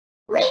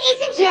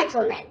Ladies and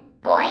gentlemen,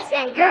 boys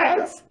and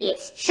girls,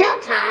 it's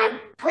showtime.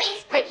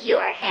 Please put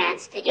your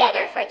hands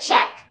together for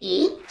Chuck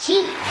E.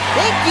 Cheese.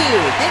 Thank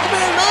you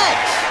very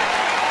much.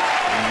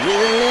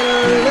 With a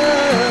little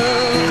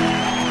love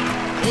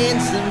and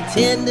some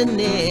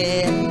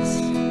tenderness,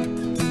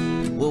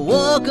 we'll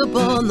walk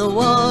upon the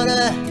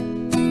water,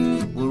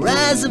 we'll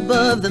rise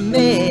above the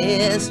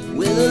mess.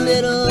 With a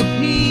little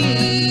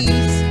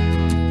peace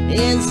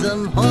and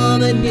some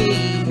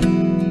harmony,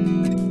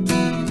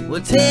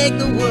 we'll take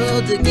the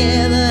world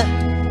together,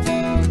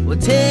 we'll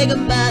take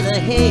them by the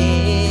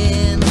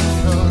hand.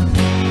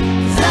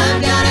 'Cause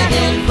I've got a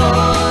hand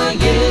for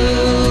you,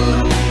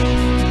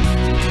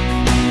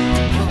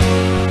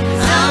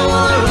 'cause I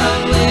wanna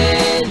run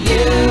with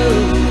you.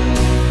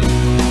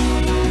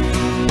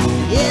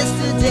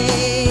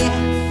 Yesterday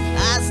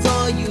I saw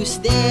you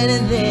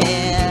standing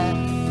there,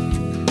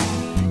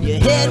 your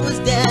head was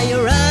down,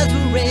 your eyes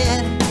were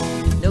red,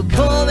 no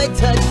comb had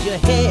touched your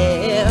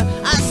hair.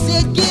 I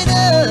said get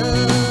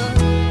up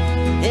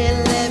and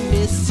let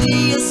me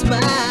see you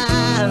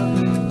smile.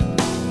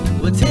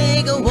 We'll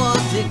take a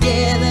walk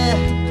together,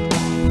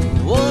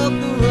 walk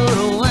the road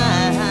a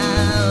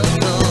while.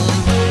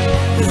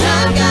 'Cause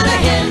I've got a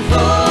hand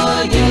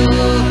for you,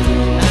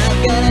 I've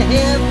got a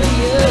hand for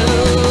you.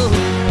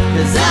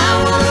 'Cause I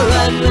wanna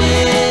run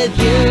with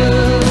you.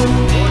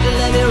 Won't you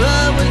let me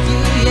run with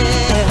you,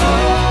 yeah?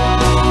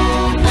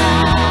 Hold my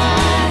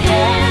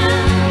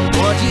hand.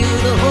 Want you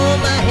to hold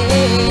my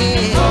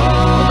hand.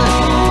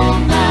 Hold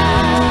my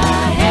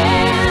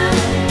hand.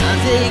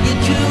 I'll take you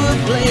to a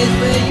place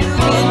where you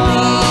can be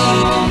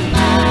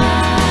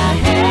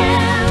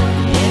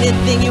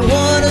anything you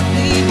wanna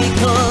be,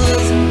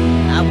 because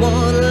I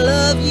wanna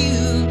love you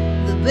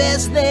the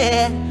best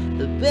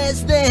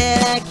that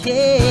I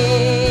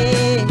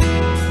can.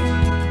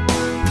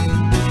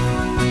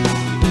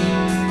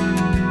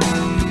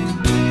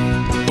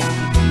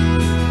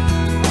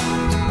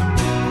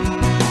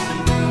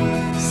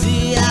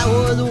 See, I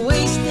was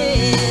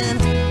wasting,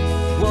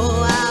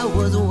 whoa, I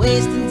was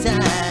wasting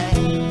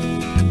time,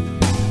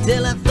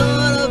 till I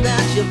thought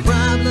about your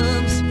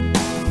problems,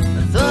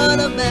 I thought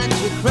about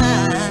your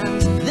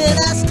crimes. Then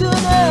I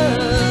stood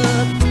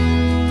up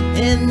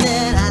and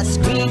then I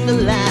screamed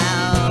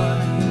aloud.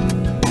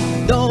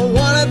 Don't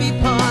wanna be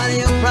part of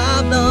your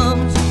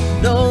problems,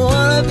 don't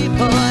wanna be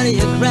part of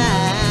your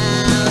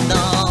crowd,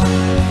 no.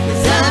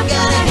 'Cause I've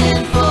got a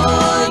hand for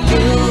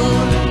you,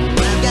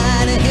 I've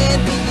got a hand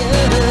for you.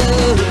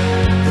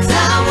 'Cause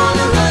I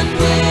wanna run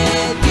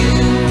with you,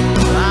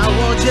 I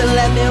want you to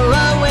let me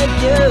run with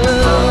you.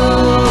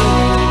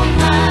 Hold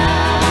my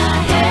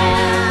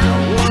hand. I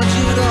want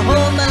you to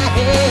hold my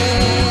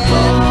hand.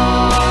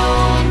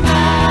 Hold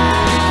my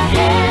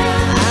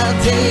hand. I'll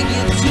take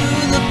you to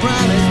the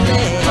promised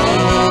land.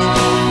 Hold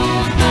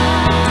my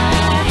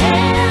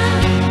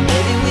hand.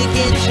 Maybe we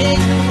can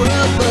change the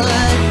world, but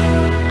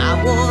I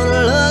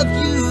wanna love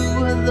you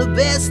the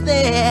best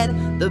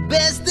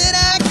that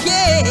I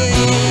can.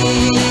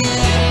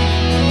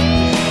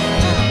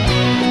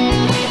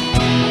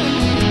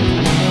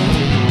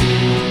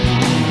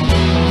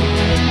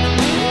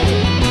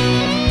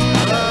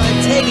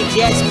 Take it,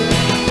 Jasper.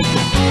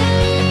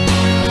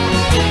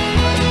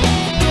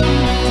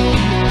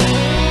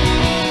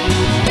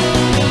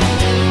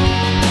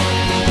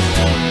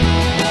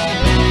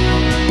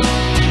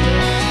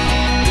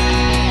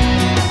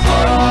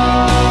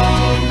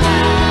 Hold my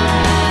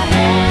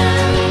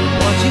hand.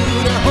 Want you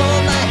to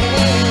hold my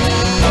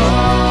hand.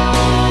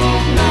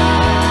 Hold my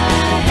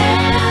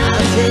hand.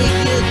 I'll take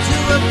you to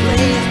a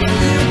place where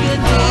you can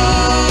be.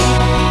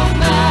 Hold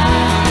my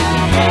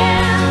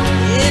hand.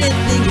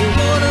 Anything you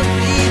wanna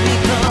be,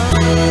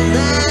 because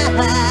I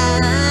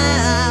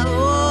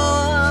oh,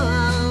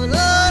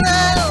 no,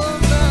 no.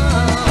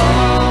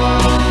 Hold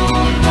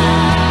my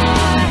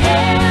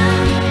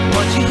hand.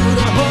 Want you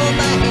to hold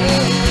my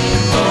hand.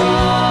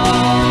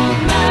 Hold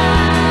my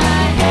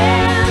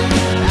hand.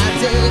 I'll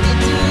take you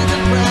to the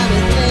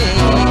promised land.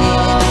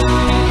 Hold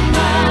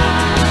my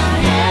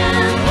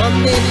hand. Or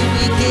maybe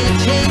we can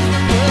change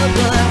the world,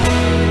 but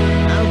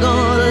I'm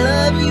gonna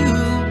love you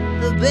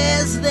the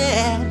best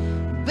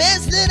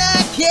that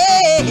I can.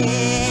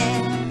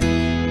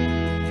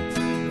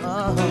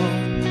 Oh,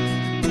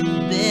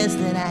 best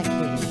that I can.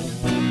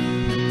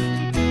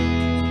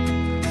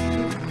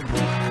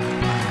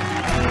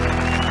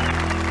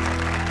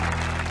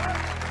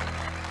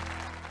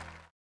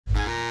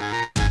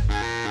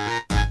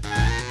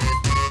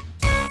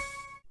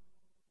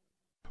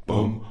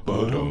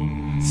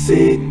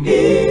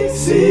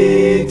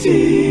 CECTV.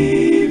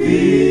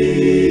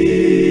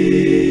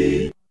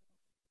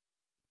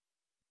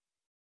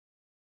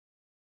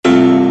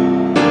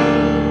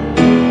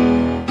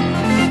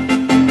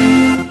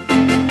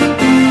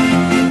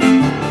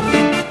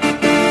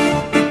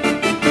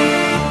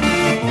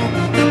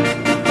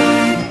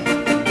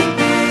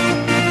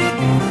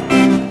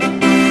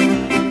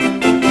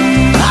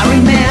 I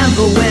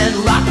remember when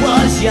rock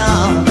was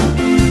young,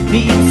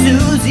 me and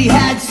Susie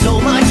had so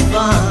much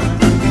fun,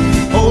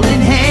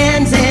 holding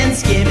hands and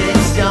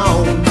skipping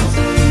stone.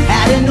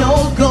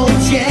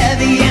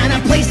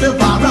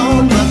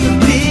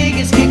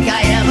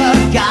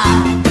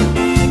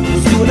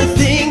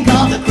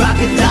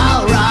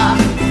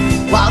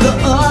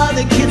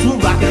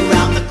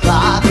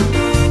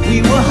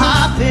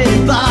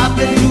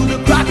 bopping to the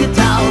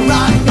crocodile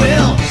rock.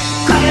 Well,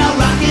 crocodile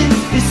rocking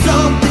is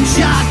something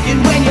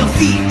shocking when your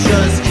feet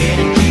just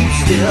can't keep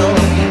still.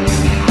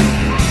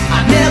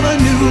 I never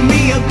knew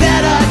me a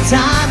better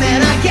time,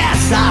 and I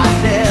guess I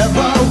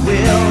never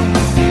will.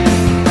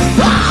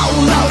 Oh,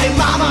 Lordy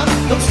mama,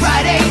 those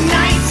Friday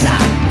nights,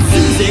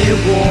 Susie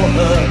wore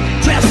her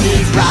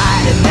dresses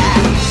right, and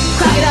that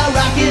crocodile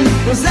rocking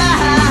was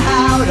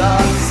out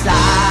of sight.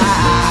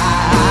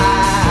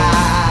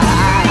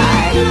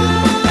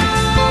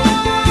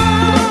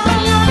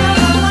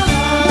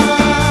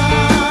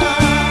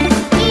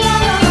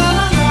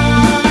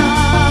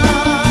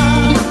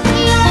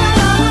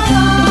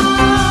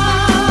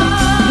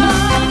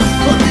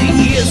 But the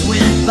years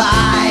went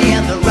by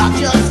and the rock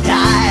just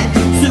died.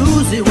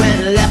 Susie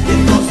went and left it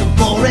for some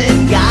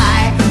foreign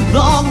guy.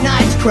 Long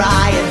nights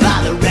crying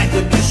by the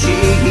record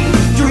machine,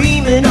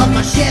 dreaming of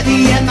my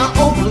Chevy and my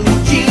old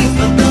blue jeans.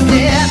 But they'll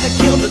never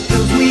kill the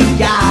thrills we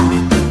got,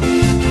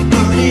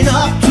 burning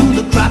up to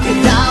the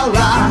crocodile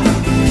rock,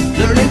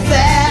 learning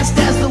fast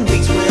as the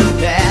weeks went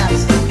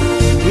past.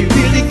 We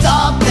really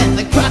thought that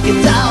the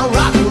crocodile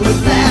rock would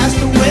last.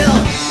 Well,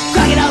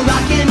 crocodile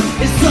rocking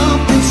is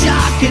something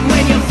shocking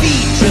when your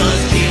feet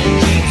just can't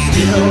keep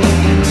still.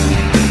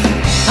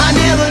 I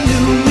never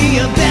knew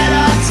me a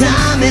better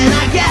time, and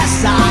I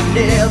guess I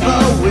never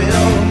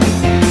will.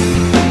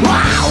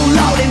 Wow,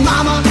 Lordy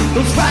mama,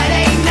 those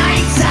Friday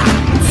nights,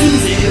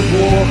 Susie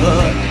wore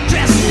her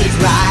dresses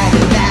right,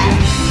 and that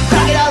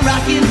crocodile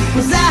rocking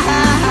was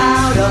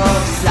out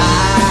of sight.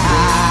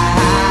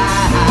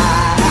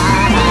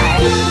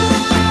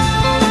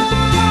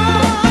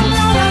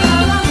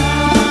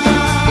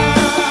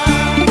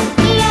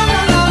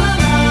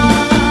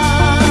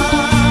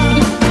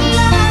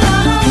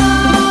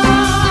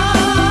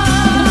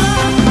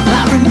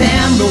 I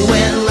remember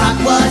when rock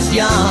was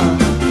young,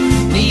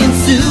 me and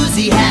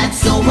Susie had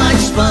so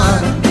much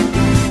fun,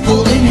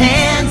 holding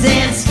hands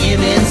and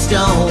skimming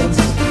stones.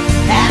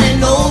 Had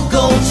an old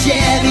gold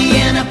Chevy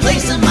and a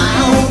place of my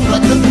own.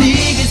 But the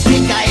biggest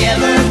kick I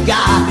ever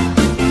got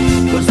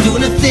was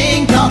doing a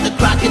thing called the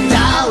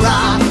crocodile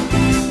rock,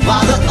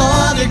 while the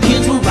other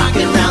kids were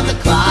rocking round the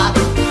clock.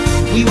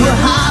 We were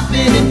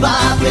hopping and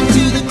bopping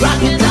to the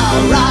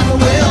crocodile rock.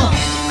 Well,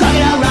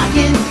 crocodile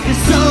rocking is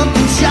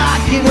something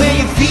shocking where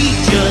your feet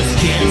just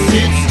can't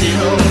sit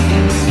still.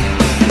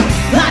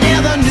 I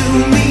never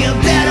knew me a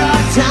better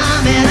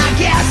time, and I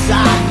guess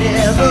I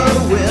never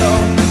will.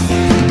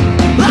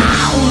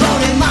 Oh,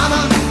 Lordy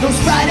mama, those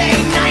Friday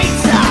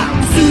nights,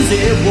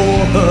 Susie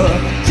wore her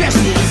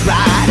dresses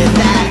right, and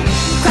that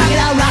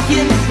crocodile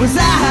rocking was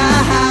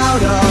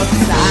out of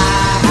sight.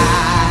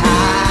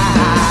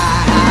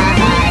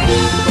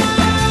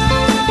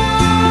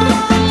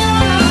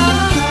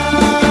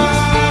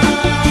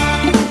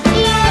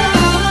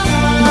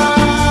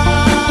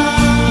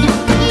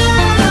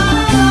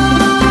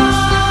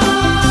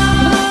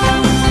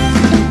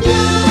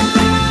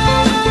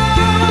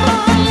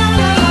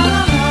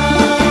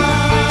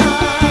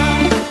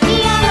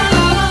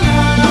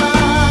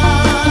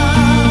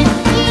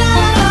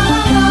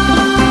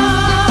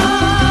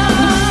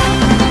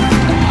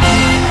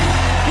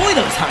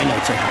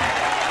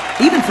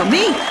 Even for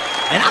me,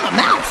 and I'm a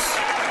mouse.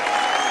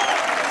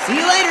 See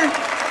you later.